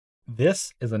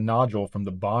This is a nodule from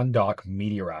the Bondoc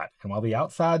Meteorite, and while the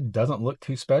outside doesn't look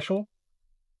too special,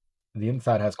 the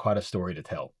inside has quite a story to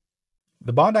tell.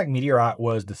 The Bondoc meteorite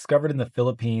was discovered in the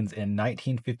Philippines in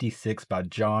 1956 by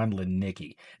John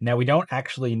Linicky. Now, we don't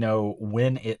actually know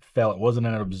when it fell. It wasn't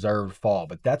an observed fall,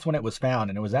 but that's when it was found.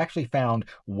 And it was actually found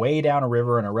way down a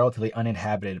river in a relatively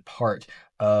uninhabited part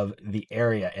of the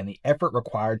area. And the effort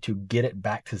required to get it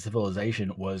back to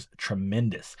civilization was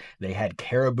tremendous. They had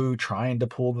caribou trying to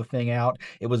pull the thing out.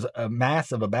 It was a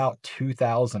mass of about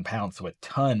 2,000 pounds, so a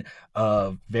ton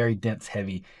of very dense,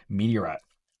 heavy meteorite.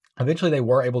 Eventually, they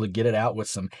were able to get it out with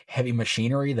some heavy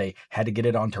machinery. They had to get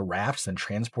it onto rafts and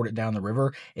transport it down the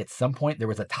river. At some point, there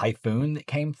was a typhoon that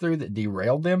came through that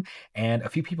derailed them, and a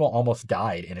few people almost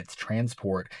died in its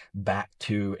transport back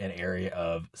to an area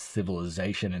of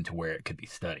civilization and to where it could be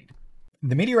studied.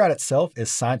 The meteorite itself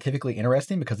is scientifically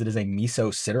interesting because it is a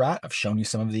mesosiderite. I've shown you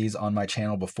some of these on my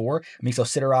channel before.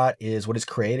 Mesosiderite is what is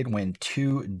created when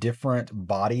two different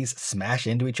bodies smash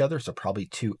into each other, so probably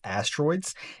two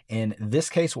asteroids. In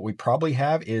this case, what we probably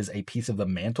have is a piece of the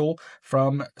mantle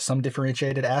from some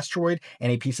differentiated asteroid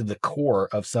and a piece of the core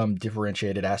of some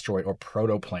differentiated asteroid or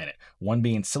protoplanet. One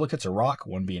being silicates or rock,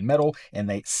 one being metal, and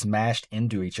they smashed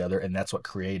into each other, and that's what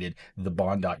created the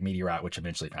Bondoc meteorite, which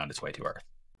eventually found its way to Earth.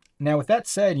 Now, with that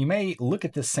said, you may look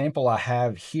at this sample I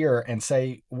have here and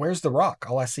say, where's the rock?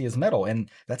 All I see is metal. And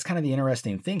that's kind of the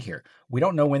interesting thing here. We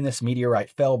don't know when this meteorite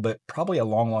fell, but probably a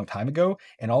long, long time ago.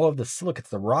 And all of the silicates,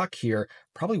 the rock here,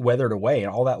 probably weathered away.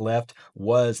 And all that left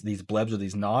was these blebs or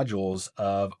these nodules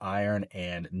of iron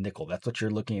and nickel. That's what you're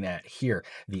looking at here.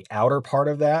 The outer part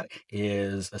of that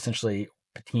is essentially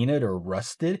patinaed or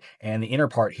rusted, and the inner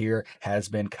part here has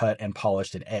been cut and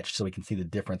polished and etched so we can see the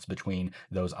difference between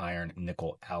those iron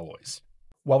nickel alloys.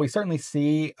 While we certainly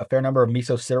see a fair number of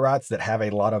mesosiderites that have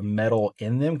a lot of metal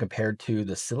in them compared to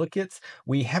the silicates,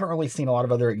 we haven't really seen a lot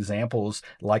of other examples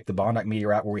like the Bondoc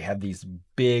meteorite where we have these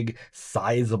big,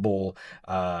 sizable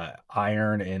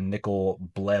iron and nickel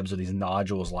blebs or these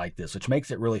nodules like this, which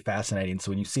makes it really fascinating. So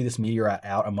when you see this meteorite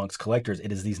out amongst collectors,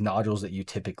 it is these nodules that you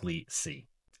typically see.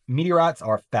 Meteorites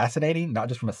are fascinating, not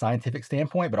just from a scientific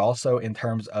standpoint, but also in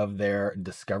terms of their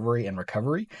discovery and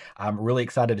recovery. I'm really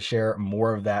excited to share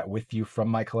more of that with you from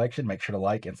my collection. Make sure to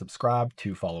like and subscribe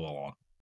to follow along.